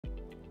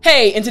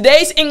Hey, in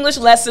today's English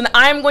lesson,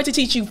 I'm going to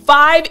teach you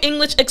 5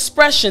 English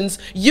expressions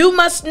you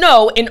must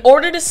know in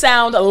order to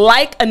sound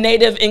like a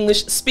native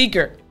English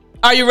speaker.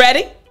 Are you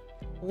ready?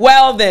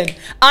 Well then,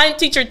 I'm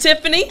teacher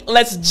Tiffany.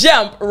 Let's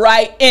jump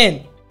right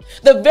in.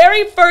 The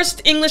very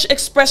first English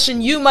expression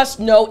you must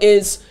know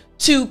is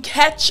to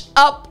catch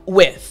up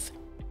with.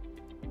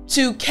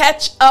 To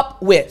catch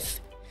up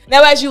with.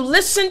 Now, as you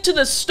listen to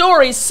the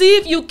story, see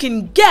if you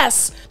can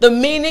guess the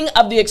meaning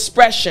of the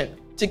expression,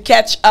 to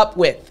catch up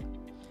with.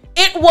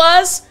 It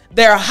was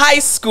their high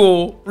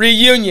school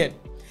reunion.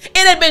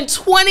 It had been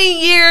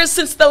 20 years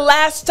since the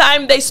last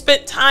time they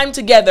spent time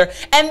together,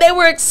 and they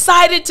were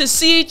excited to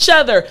see each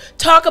other,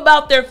 talk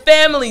about their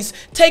families,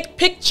 take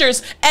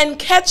pictures, and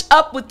catch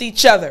up with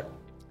each other.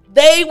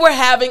 They were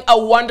having a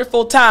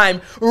wonderful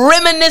time,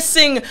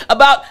 reminiscing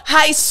about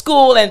high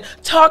school and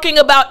talking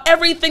about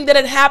everything that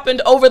had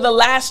happened over the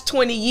last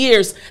 20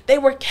 years. They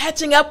were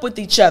catching up with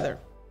each other.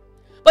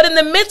 But in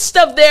the midst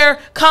of their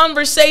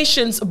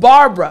conversations,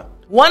 Barbara,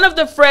 one of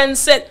the friends,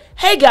 said,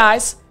 "Hey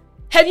guys,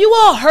 have you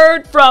all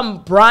heard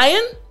from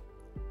Brian?"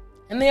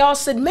 And they all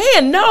said,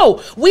 "Man,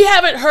 no, we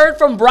haven't heard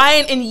from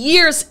Brian in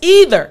years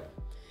either."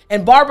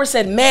 And Barbara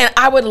said, "Man,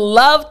 I would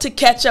love to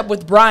catch up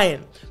with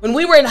Brian. When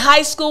we were in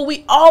high school,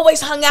 we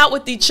always hung out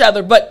with each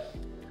other, but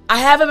I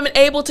haven't been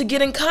able to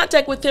get in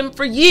contact with him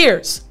for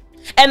years."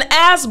 And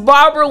as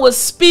Barbara was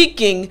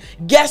speaking,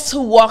 guess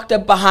who walked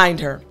up behind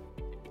her?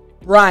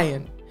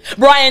 Brian.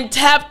 Brian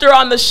tapped her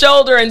on the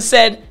shoulder and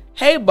said,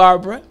 "Hey,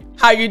 Barbara,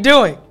 how you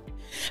doing?"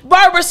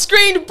 Barbara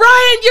screamed,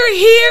 "Brian, you're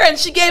here!" And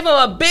she gave him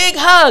a big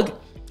hug.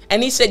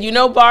 And he said, "You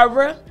know,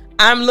 Barbara,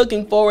 I'm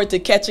looking forward to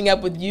catching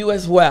up with you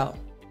as well."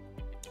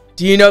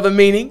 Do you know the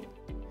meaning?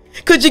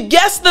 Could you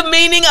guess the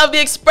meaning of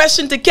the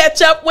expression to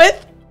catch up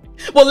with?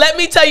 Well, let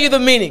me tell you the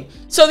meaning.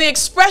 So the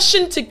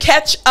expression to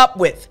catch up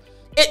with,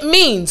 it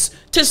means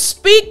to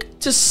speak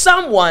to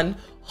someone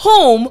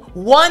whom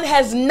one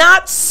has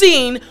not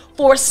seen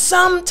for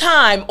some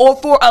time or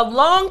for a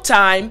long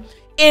time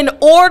in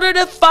order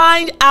to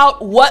find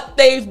out what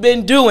they've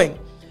been doing.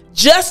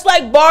 Just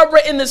like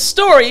Barbara in the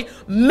story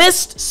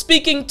missed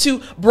speaking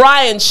to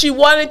Brian, she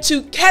wanted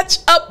to catch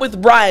up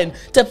with Brian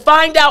to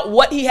find out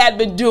what he had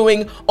been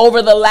doing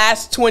over the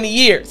last 20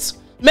 years.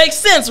 Makes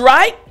sense,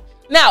 right?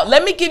 Now,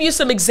 let me give you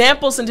some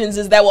example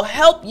sentences that will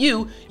help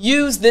you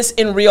use this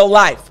in real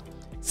life.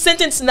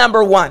 Sentence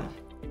number 1.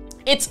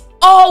 It's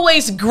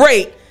always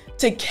great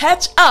to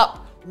catch up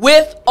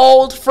with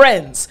old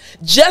friends,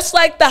 just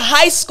like the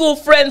high school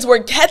friends were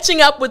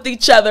catching up with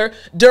each other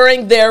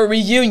during their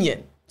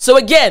reunion. So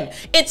again,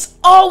 it's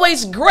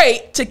always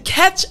great to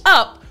catch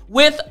up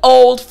with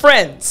old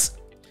friends.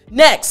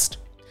 Next,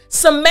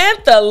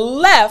 Samantha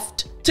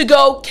left to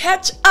go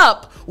catch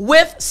up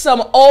with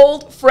some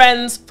old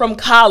friends from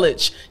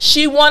college.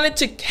 She wanted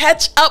to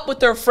catch up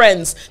with her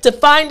friends to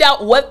find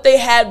out what they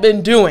had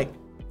been doing.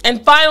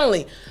 And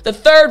finally, the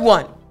third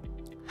one,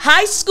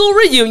 high school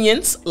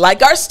reunions,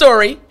 like our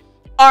story,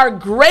 are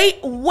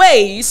great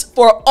ways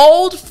for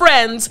old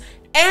friends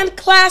and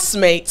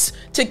classmates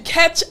to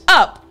catch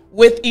up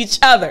with each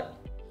other.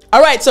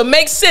 All right, so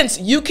makes sense.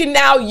 You can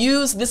now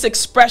use this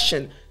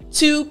expression,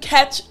 to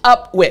catch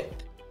up with.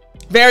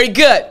 Very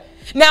good.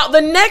 Now,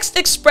 the next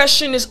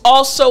expression is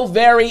also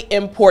very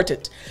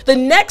important. The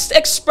next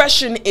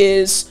expression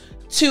is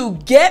to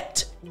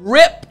get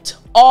ripped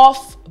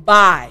off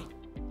by.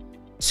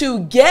 To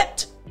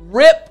get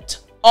ripped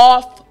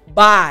off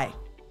by.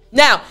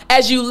 Now,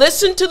 as you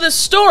listen to the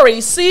story,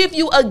 see if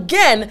you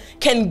again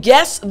can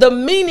guess the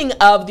meaning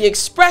of the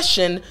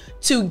expression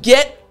to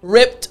get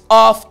ripped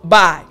off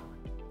by.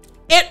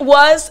 It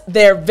was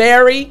their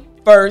very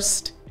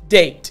first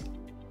date.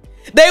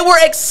 They were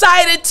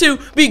excited to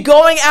be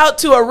going out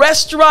to a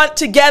restaurant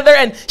together,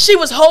 and she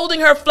was holding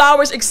her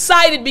flowers,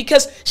 excited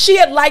because she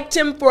had liked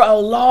him for a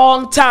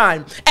long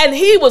time, and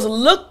he was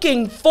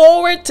looking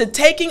forward to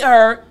taking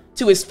her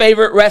to his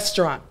favorite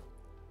restaurant.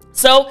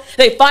 So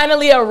they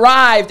finally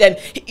arrived, and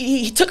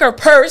he took her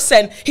purse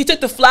and he took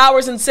the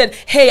flowers and said,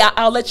 "Hey,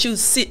 I'll let you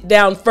sit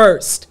down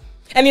first."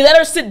 And he let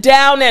her sit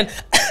down, and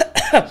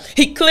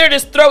he cleared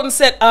his throat and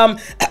said,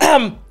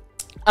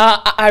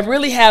 I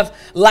really have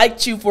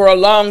liked you for a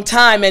long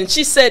time. And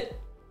she said,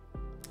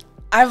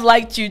 "I've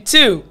liked you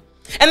too."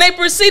 And they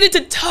proceeded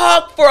to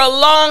talk for a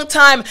long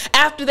time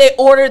after they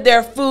ordered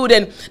their food,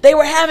 and they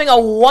were having a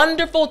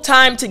wonderful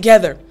time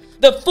together.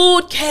 The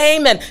food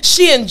came, and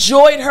she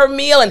enjoyed her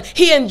meal, and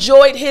he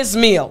enjoyed his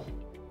meal.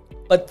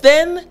 But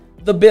then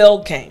the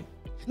bill came.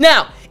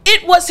 Now,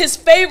 it was his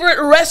favorite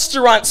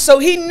restaurant, so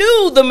he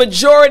knew the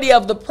majority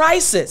of the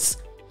prices.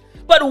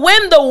 But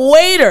when the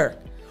waiter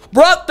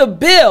brought the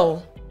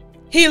bill,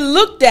 he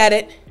looked at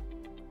it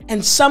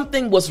and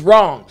something was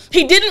wrong.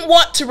 He didn't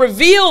want to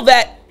reveal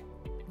that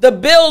the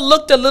bill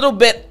looked a little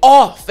bit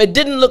off. It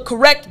didn't look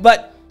correct,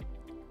 but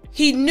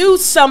he knew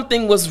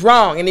something was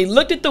wrong. And he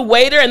looked at the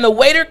waiter, and the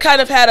waiter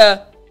kind of had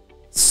a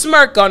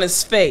smirk on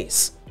his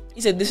face.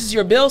 He said, "This is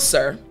your bill,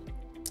 sir."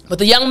 But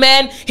the young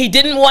man, he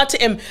didn't want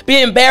to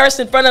be embarrassed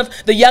in front of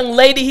the young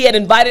lady he had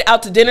invited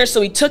out to dinner,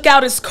 so he took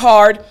out his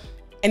card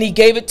and he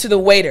gave it to the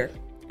waiter.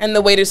 And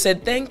the waiter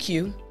said, "Thank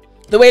you."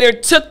 The waiter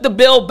took the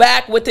bill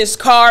back with his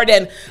card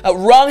and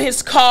wrung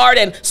his card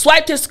and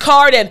swiped his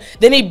card, and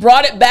then he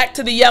brought it back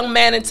to the young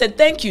man and said,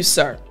 "Thank you,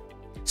 sir."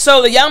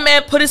 So the young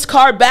man put his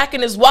card back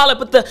in his wallet,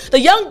 but the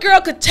young girl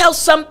could tell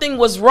something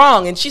was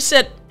wrong. And she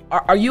said,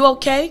 Are you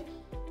okay?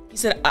 He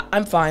said,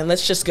 I'm fine.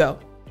 Let's just go.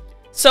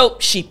 So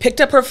she picked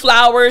up her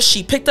flowers,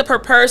 she picked up her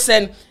purse,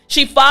 and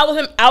she followed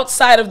him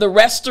outside of the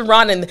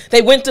restaurant, and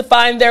they went to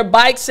find their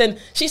bikes. And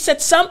she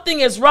said, "Something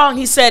is wrong."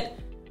 He said,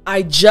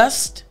 "I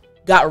just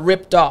got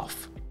ripped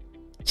off."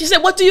 She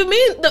said, "What do you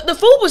mean? The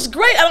food was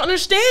great. I don't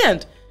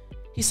understand."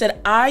 He said,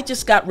 "I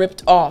just got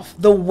ripped off.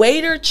 The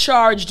waiter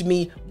charged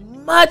me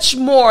much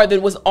more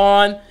than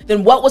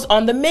what was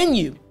on the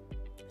menu."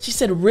 She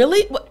said,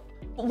 "Really?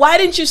 Why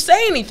didn't you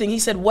say anything?" He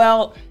said,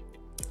 "Well,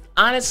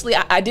 honestly,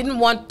 I didn't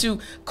want to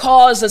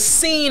cause a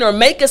scene or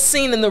make a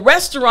scene in the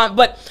restaurant,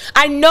 but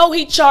I know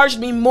he charged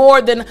me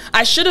more than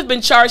I should have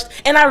been charged,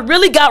 and I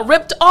really got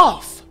ripped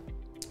off."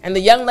 And the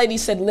young lady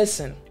said,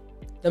 "Listen,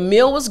 the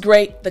meal was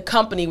great, the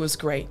company was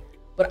great,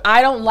 but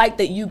I don't like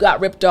that you got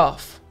ripped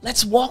off.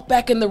 Let's walk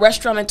back in the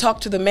restaurant and talk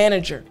to the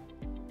manager."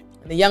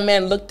 And the young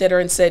man looked at her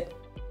and said,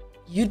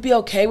 "You'd be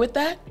okay with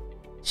that?"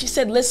 She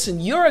said, "Listen,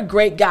 you're a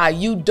great guy.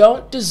 You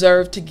don't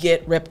deserve to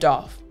get ripped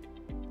off."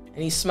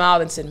 And he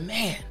smiled and said,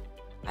 "Man,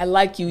 I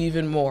like you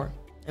even more."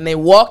 And they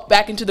walked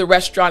back into the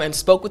restaurant and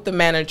spoke with the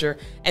manager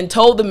and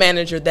told the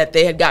manager that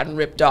they had gotten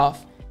ripped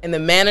off. And the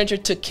manager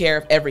took care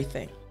of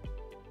everything.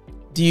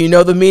 Do you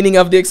know the meaning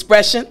of the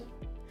expression?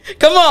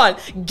 Come on,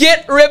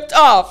 get ripped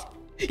off.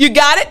 You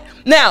got it?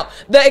 Now,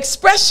 the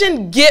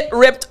expression "get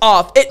ripped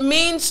off," it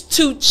means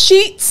to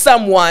cheat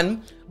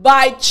someone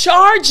by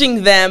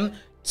charging them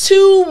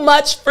too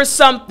much for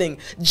something,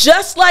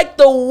 just like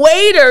the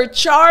waiter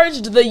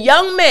charged the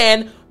young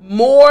man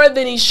more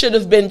than he should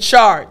have been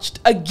charged.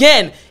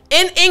 Again,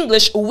 in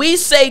English, we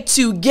say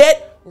to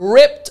get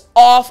ripped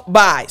off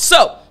by.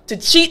 So, to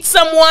cheat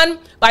someone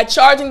by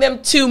charging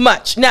them too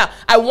much. Now,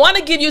 I want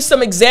to give you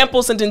some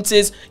example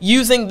sentences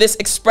using this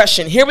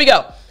expression. Here we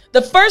go.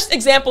 The first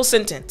example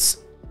sentence: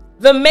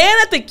 the man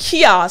at the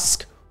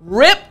kiosk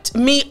ripped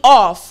me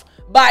off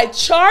by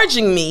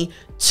charging me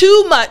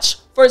too much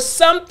for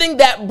something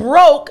that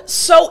broke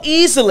so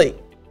easily.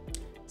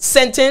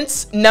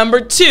 Sentence number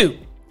 2: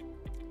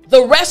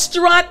 the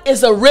restaurant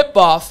is a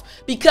ripoff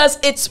because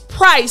its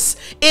price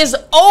is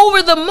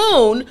over the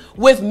moon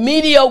with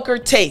mediocre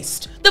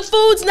taste. The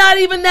food's not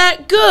even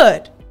that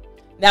good.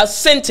 Now,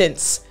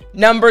 sentence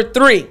number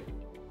 3: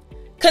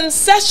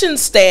 concession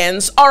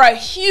stands are a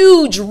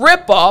huge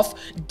ripoff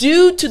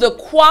due to the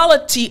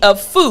quality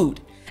of food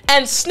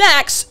and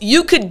snacks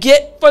you could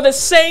get for the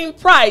same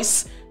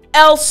price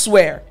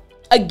elsewhere.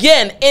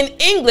 Again, in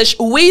English,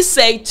 we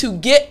say to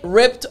get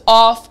ripped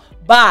off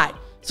by.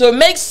 So it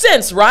makes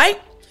sense,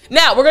 right?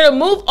 Now, we're going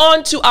to move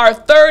on to our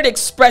third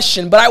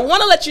expression, but I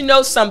want to let you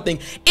know something.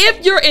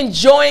 If you're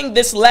enjoying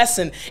this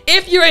lesson,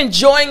 if you're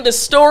enjoying the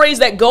stories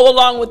that go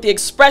along with the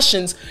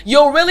expressions,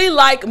 you'll really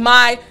like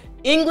my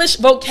English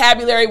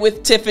Vocabulary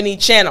with Tiffani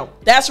channel.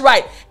 That's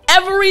right.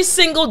 Every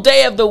single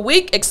day of the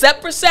week,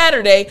 except for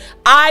Saturday,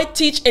 I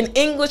teach an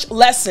English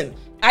lesson.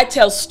 I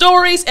tell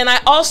stories, and I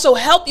also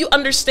help you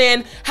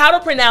understand how to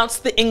pronounce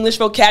the English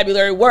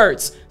vocabulary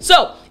words.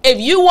 So, if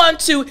you want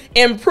to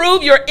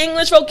improve your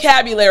English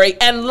vocabulary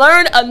and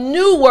learn a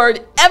new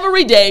word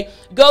every day,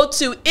 go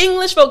to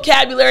English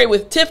Vocabulary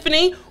with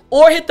Tiffani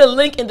or hit the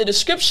link in the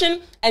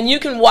description, and you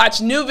can watch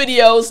new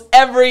videos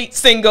every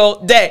single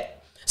day.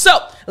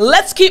 So,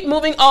 let's keep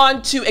moving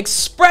on to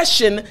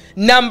expression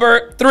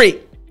number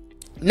 3.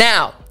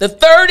 Now, the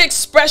third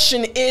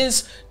expression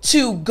is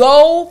to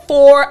go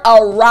for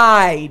a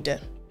ride.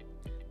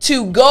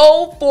 To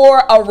go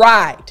for a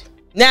ride.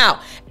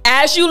 Now,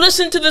 as you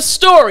listen to the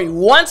story,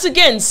 once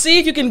again, see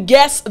if you can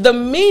guess the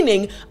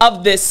meaning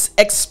of this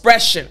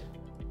expression.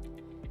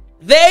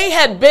 They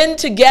had been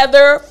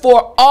together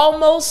for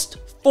almost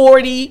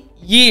 40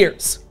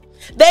 years.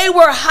 They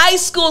were high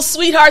school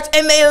sweethearts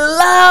and they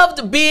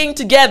loved being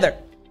together.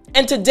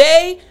 And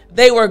today,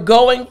 they were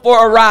going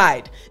for a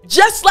ride,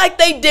 just like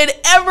they did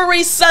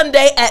every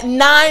Sunday at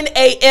 9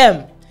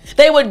 a.m.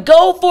 They would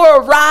go for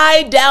a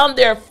ride down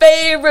their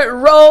favorite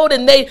road,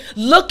 and they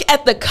look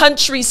at the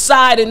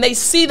countryside and they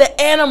see the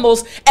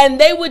animals, and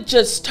they would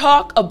just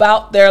talk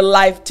about their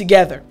life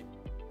together.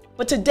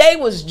 But today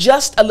was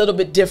just a little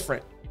bit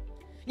different.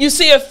 You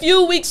see, a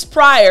few weeks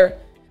prior,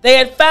 they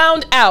had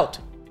found out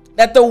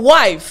that the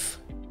wife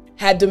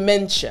had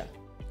dementia.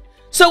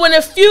 So in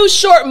a few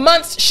short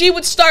months, she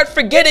would start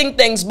forgetting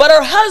things, but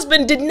her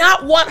husband did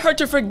not want her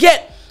to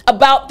forget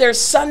about their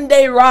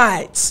Sunday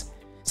rides.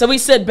 So he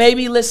said,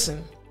 "Baby,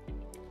 listen,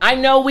 I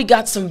know we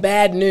got some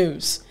bad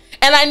news,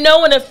 and I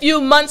know in a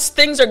few months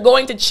things are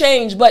going to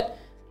change, but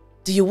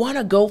do you want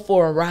to go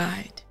for a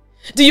ride?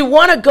 Do you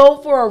want to go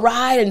for a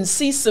ride and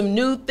see some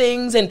new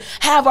things and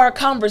have our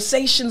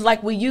conversations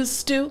like we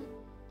used to?"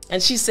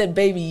 And she said,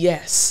 "Baby,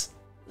 yes,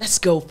 let's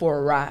go for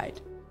a ride."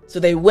 So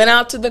they went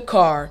out to the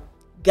car,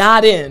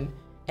 got in,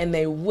 and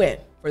they went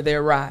for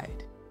their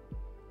ride.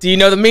 Do you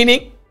know the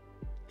meaning?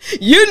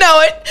 You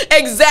know it.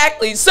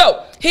 Exactly.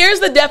 So here's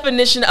the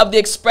definition of the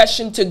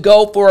expression to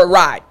go for a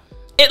ride.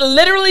 It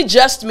literally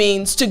just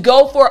means to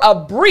go for a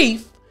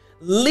brief,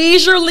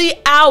 leisurely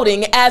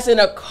outing, as in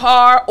a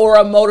car or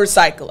a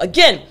motorcycle.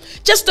 Again,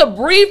 just a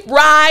brief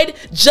ride,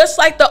 just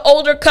like the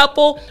older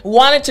couple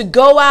wanted to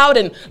go out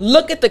and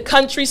look at the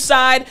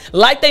countryside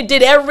like they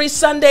did every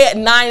Sunday at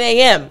 9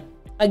 a.m.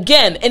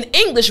 Again, in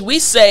English, we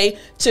say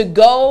to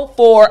go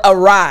for a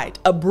ride,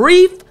 a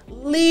brief,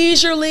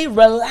 leisurely,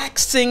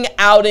 relaxing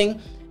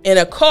outing in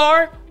a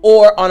car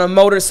or on a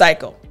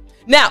motorcycle.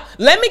 Now,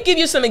 let me give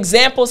you some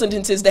example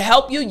sentences to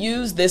help you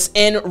use this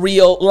in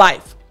real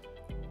life.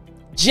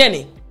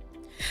 Jenny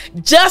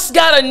just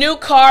got a new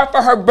car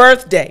for her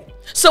birthday,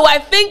 so I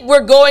think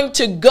we're going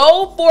to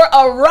go for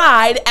a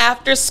ride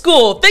after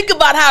school. Think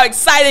about how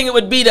exciting it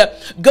would be to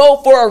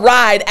go for a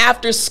ride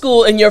after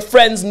school in your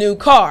friend's new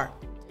car.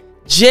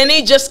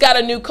 Jenny just got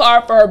a new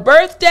car for her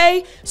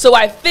birthday, so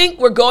I think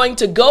we're going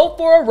to go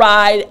for a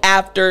ride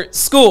after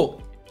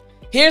school.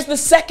 Here's the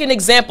second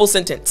example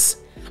sentence.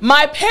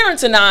 My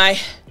parents and I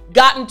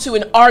got into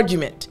an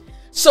argument,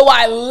 so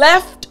I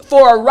left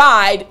for a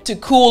ride to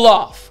cool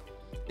off.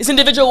 This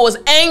individual was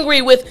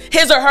angry with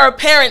his or her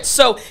parents,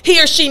 so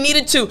he or she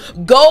needed to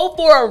go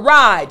for a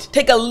ride,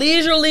 take a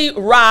leisurely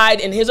ride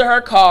in his or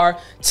her car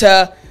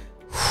to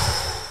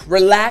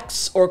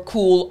relax or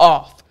cool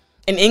off.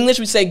 In English,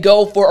 we say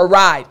go for a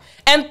ride.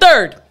 And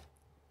third,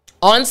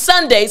 on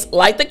Sundays,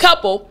 like the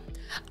couple,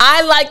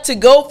 I like to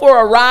go for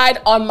a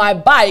ride on my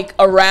bike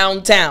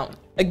around town.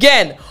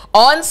 Again,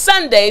 on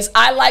Sundays,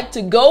 I like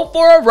to go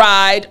for a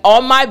ride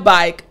on my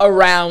bike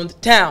around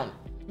town.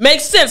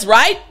 Makes sense,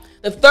 right?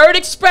 The third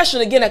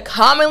expression, again, a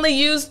commonly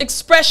used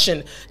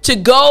expression, to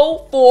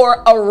go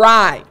for a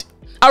ride.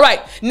 All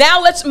right,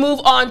 now let's move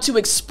on to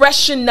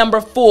expression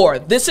number 4.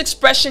 This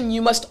expression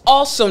you must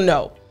also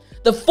know.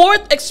 The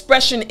fourth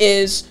expression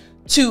is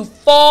to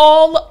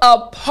fall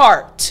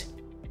apart.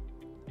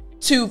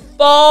 To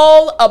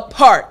fall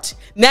apart.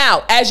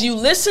 Now, as you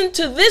listen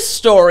to this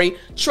story,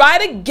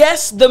 try to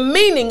guess the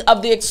meaning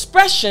of the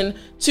expression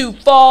to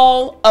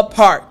fall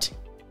apart.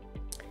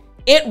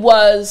 It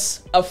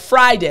was a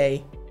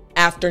Friday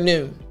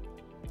afternoon,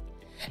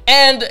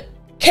 and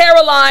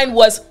Caroline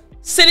was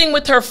sitting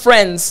with her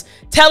friends,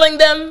 telling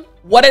them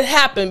what had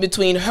happened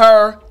between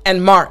her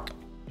and Mark.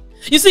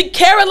 You see,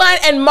 Caroline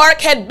and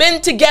Mark had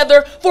been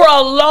together for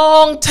a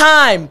long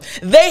time.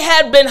 They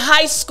had been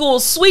high school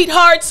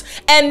sweethearts,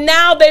 and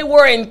now they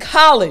were in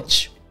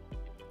college.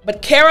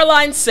 But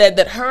Caroline said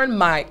that her and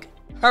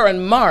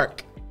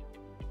Mark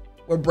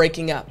were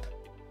breaking up,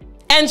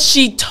 and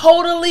she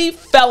totally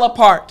fell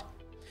apart.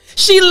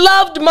 She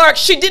loved Mark.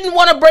 She didn't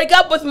want to break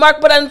up with Mark,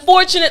 but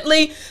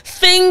unfortunately,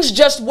 things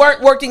just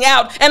weren't working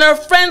out. And her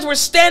friends were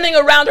standing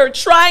around her,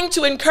 trying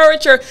to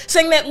encourage her,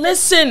 saying that,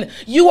 listen,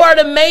 you are an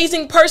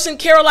amazing person,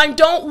 Caroline.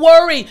 Don't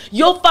worry.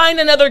 You'll find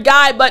another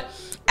guy. But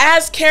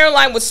as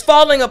Caroline was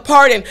falling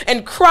apart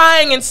and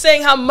crying and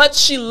saying how much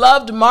she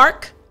loved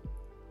Mark,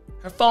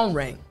 her phone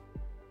rang.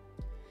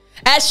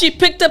 As she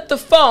picked up the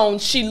phone,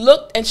 she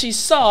looked and she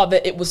saw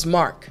that it was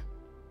Mark.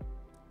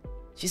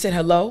 She said,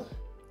 hello?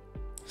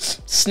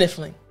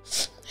 Sniffling.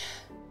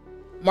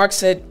 Mark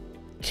said,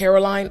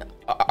 Caroline,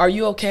 are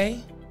you okay?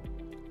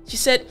 She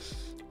said,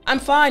 I'm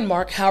fine,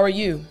 Mark. How are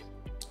you?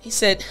 He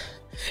said,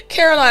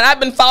 Caroline,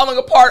 I've been falling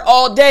apart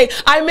all day.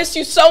 I miss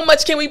you so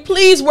much. Can we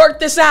please work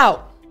this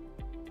out?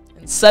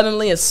 And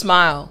suddenly a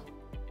smile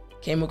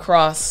came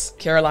across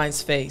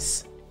Caroline's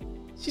face.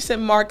 She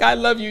said, Mark, I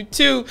love you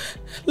too.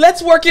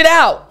 Let's work it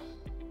out.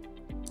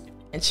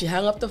 And she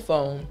hung up the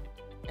phone,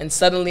 and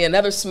suddenly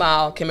another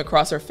smile came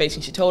across her face,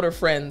 and she told her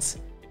friends,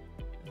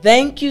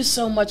 thank you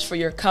so much for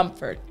your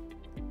comfort,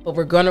 but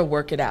we're gonna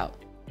work it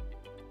out.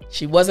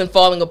 She wasn't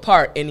falling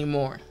apart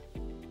anymore.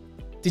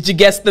 Did you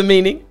guess the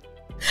meaning?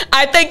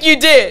 I think you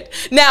did.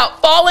 Now,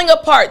 falling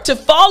apart. To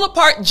fall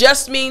apart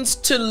just means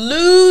to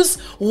lose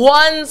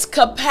one's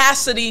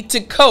capacity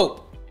to cope.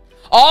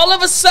 All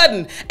of a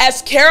sudden,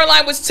 as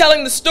Caroline was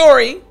telling the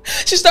story,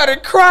 she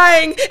started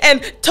crying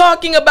and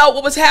talking about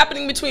what was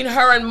happening between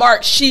her and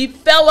Mark. She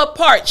fell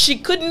apart. She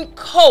couldn't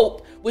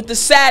cope with the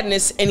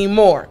sadness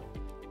anymore.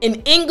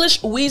 In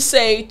English, we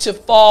say to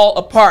fall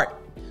apart.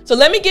 So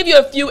let me give you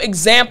a few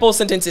example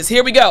sentences.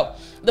 Here we go.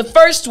 The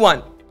first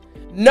one,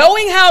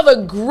 knowing how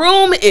the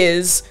groom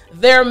is,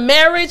 their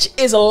marriage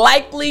is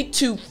likely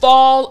to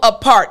fall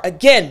apart.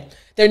 Again,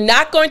 they're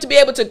not going to be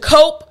able to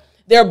cope.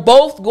 They're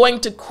both going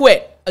to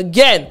quit.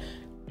 Again,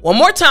 one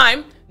more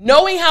time,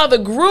 knowing how the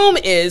groom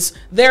is,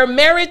 their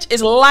marriage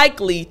is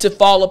likely to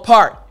fall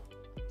apart.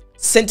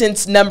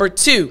 Sentence number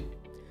 2,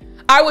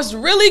 I was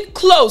really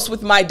close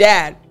with my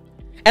dad,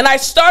 and I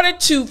started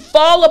to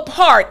fall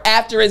apart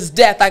after his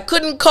death. I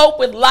couldn't cope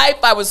with life.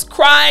 I was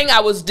crying. I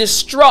was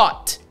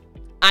distraught.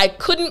 I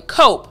couldn't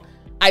cope.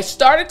 I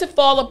started to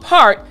fall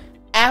apart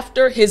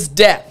after his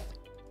death.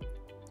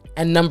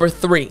 And number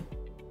 3,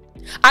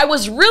 I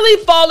was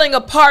really falling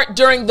apart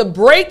during the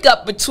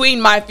breakup between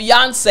my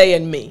fiance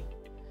and me.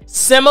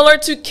 similar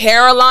to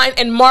Caroline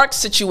and Mark's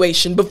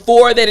situation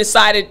before they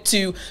decided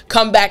to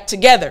come back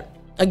together.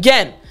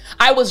 Again,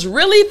 I was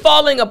really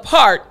falling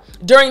apart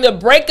during the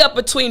breakup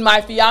between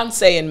my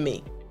fiance and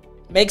me.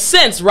 Makes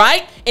sense,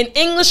 right? In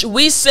English,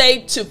 we say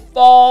to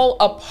fall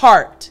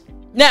apart.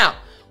 Now,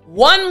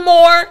 one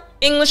more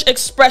English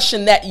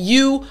expression that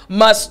you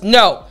must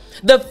know.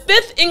 The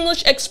fifth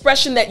English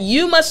expression that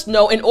you must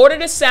know in order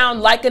to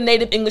sound like a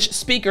native English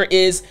speaker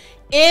is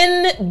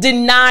in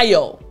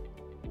denial.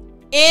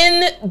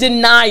 In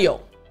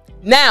denial.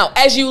 Now,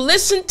 as you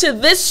listen to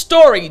this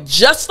story,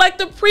 just like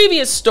the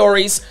previous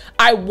stories,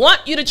 I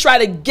want you to try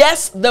to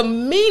guess the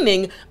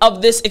meaning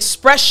of this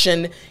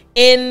expression,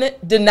 in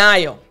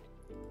denial.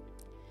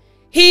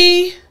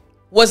 He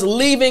was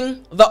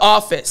leaving the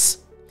office.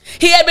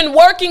 He had been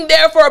working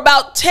there for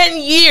about 10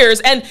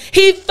 years, and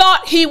he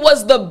thought he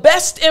was the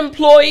best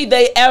employee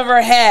they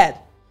ever had.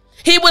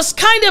 He was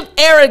kind of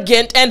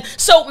arrogant, and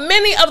so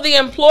many of the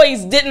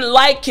employees didn't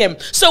like him.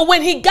 So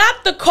when he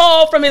got the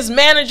call from his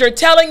manager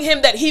telling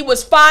him that he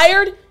was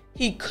fired,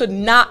 he could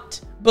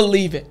not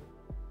believe it.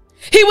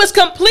 He was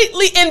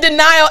completely in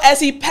denial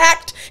as he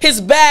packed his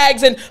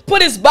bags and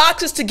put his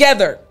boxes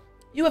together.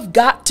 You have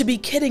got to be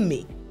kidding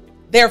me.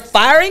 They're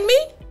firing me?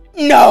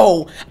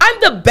 No,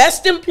 I'm the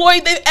best employee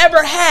they've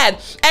ever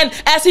had. And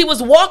as he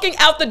was walking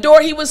out the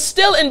door, he was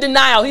still in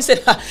denial. He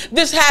said,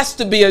 this has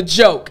to be a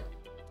joke.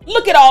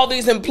 Look at all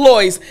these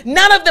employees.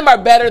 None of them are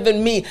better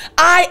than me.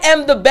 I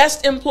am the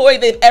best employee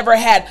they've ever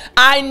had.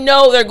 I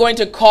know they're going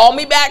to call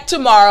me back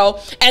tomorrow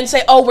and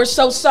say, oh, we're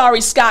so sorry,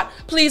 Scott.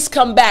 Please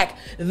come back.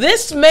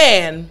 This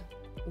man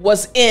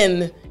was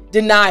in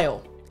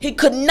denial. He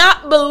could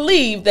not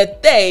believe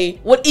that they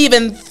would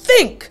even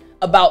think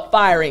about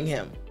firing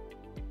him.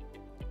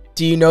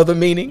 Do you know the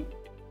meaning?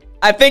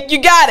 I think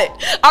you got it.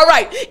 All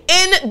right.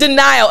 In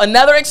denial,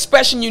 another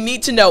expression you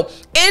need to know.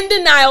 In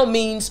denial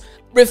means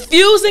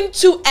refusing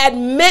to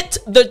admit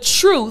the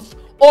truth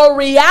or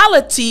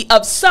reality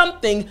of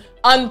something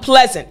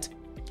unpleasant.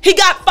 He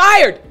got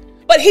fired,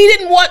 but he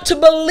didn't want to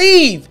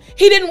believe.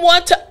 He didn't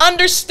want to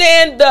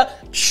understand the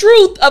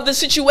truth of the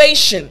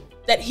situation,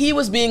 that he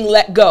was being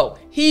let go.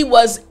 He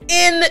was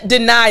in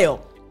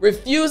denial,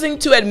 refusing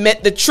to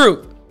admit the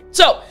truth.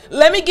 So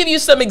let me give you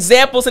some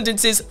example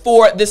sentences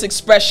for this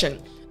expression.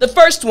 The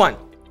first one.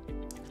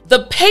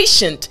 The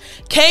patient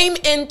came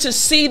in to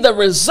see the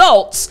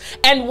results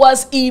and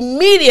was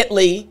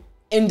immediately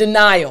in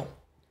denial.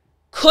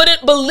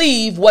 Couldn't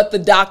believe what the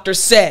doctor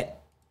said.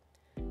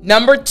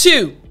 Number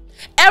two,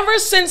 ever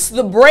since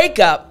the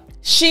breakup,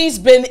 she's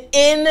been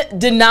in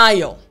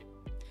denial.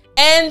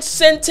 And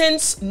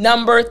sentence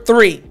number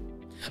three,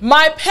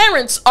 my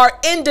parents are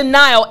in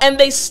denial and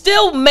they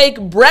still make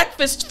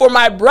breakfast for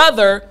my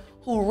brother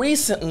who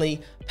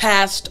recently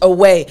passed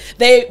away.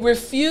 They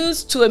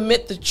refuse to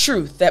admit the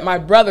truth that my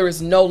brother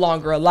is no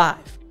longer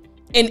alive.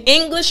 In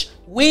English,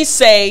 we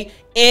say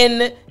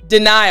in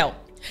denial.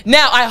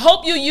 Now, I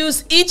hope you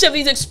use each of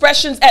these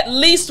expressions at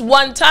least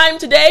one time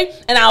today,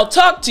 and I'll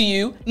talk to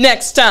you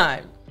next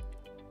time.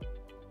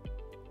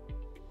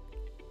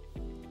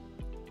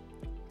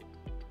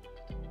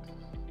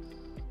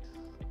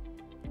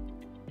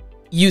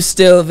 You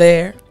still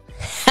there?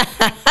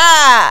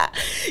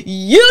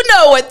 You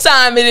know what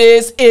time it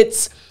is.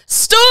 It's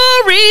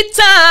story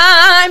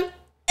time.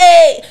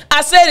 Hey,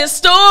 I said it's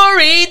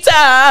story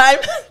time.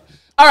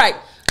 All right.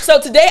 So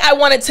today I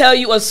want to tell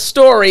you a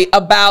story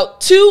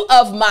about two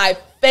of my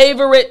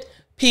favorite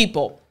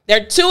people.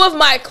 They're two of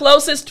my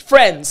closest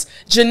friends,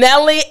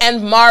 Janelli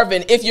and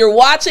Marvin. If you're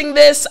watching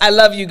this, I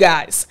love you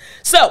guys.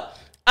 So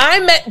I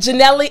met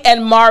Janelli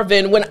and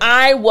Marvin when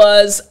I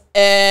was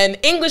an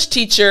English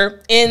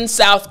teacher in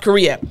South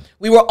Korea.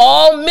 We were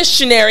all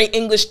missionary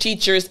English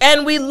teachers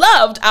and we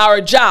loved our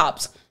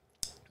jobs.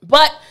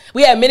 But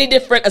we had many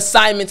different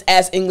assignments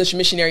as English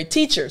missionary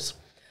teachers.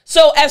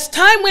 So as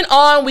time went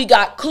on, we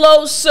got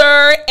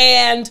closer,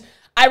 and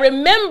I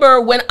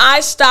remember when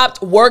I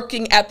stopped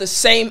working at the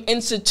same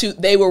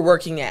institute they were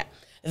working at.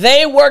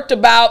 They worked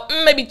about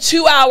maybe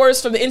 2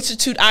 hours from the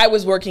institute I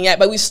was working at,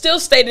 but we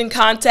still stayed in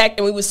contact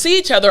and we would see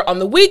each other on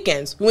the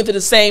weekends. We went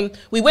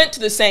to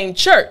the same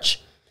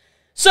church.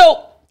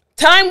 So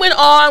time went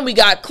on, we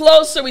got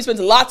closer, we spent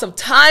lots of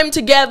time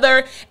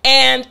together,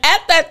 and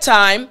at that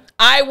time,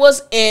 I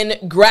was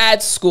in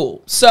grad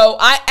school. So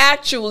I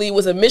actually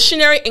was a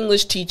missionary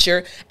English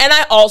teacher, and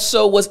I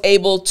also was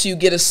able to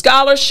get a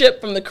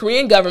scholarship from the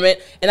Korean government,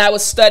 and I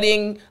was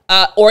studying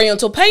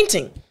Oriental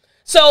painting.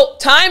 So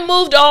time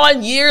moved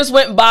on, years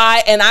went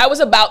by, and I was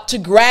about to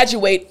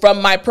graduate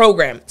from my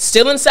program,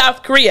 still in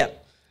South Korea.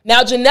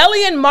 Now,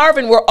 Janelli and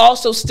Marvin were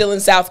also still in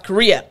South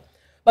Korea,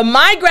 but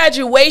my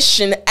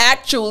graduation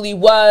actually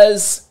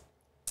was,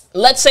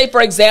 let's say,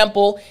 for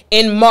example,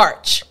 in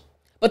March.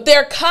 But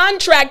their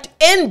contract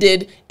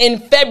ended in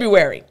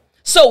February.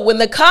 So when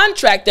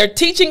their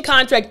teaching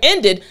contract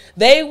ended,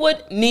 they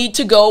would need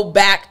to go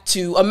back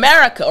to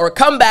America or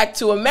come back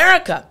to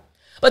America.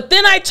 But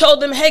then I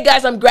told them, hey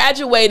guys, I'm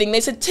graduating. They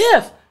said,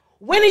 Tiff,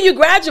 when are you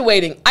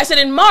graduating? I said,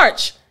 in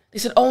March. They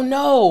said, oh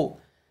no,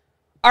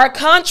 our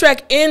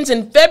contract ends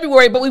in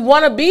February, but we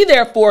want to be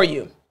there for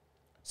you.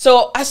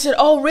 So I said,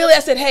 oh, really? I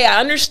said, hey, I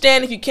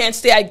understand if you can't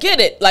stay. I get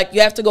it. Like,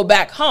 you have to go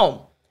back home.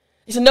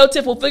 He said, no,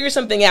 Tiff, we'll figure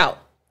something out.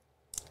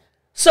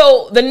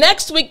 So the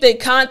next week they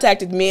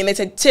contacted me and they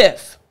said,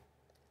 Tiff,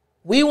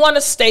 we want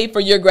to stay for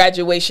your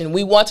graduation.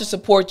 We want to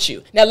support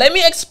you. Now, let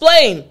me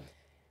explain.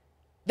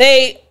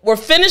 They were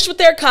finished with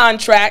their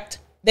contract.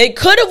 They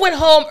could have went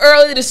home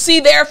early to see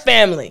their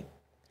family,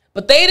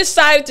 but they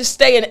decided to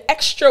stay an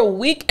extra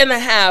week and a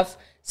half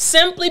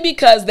simply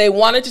because they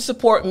wanted to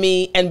support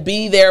me and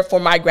be there for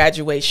my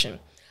graduation.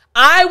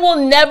 I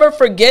will never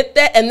forget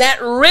that, and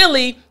that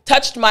really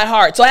touched my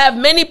heart. So I have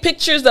many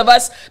pictures of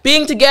us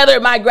being together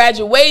at my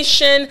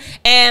graduation,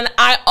 and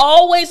I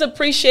always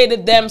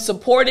appreciated them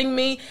supporting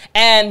me.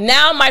 And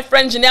now my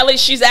friend Janelle,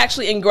 she's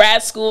actually in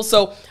grad school,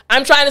 so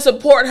I'm trying to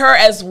support her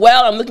as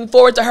well. I'm looking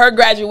forward to her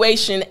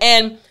graduation.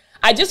 And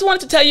I just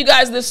wanted to tell you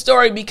guys this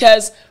story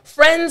because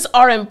friends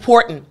are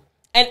important.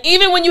 And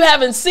even when you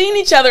haven't seen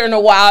each other in a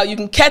while, you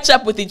can catch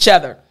up with each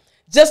other.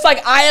 Just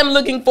like I am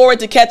looking forward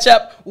to catch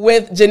up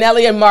with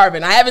Janelle and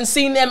Marvin. I haven't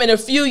seen them in a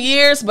few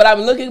years, but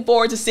I'm looking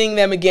forward to seeing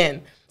them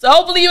again. So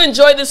hopefully you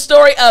enjoyed this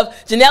story of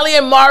Janelle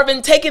and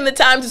Marvin taking the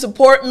time to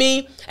support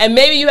me. And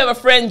maybe you have a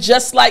friend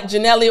just like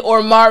Janelle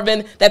or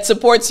Marvin that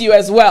supports you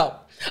as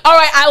well. All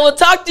right, I will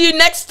talk to you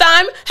next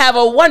time. Have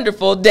a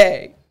wonderful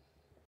day.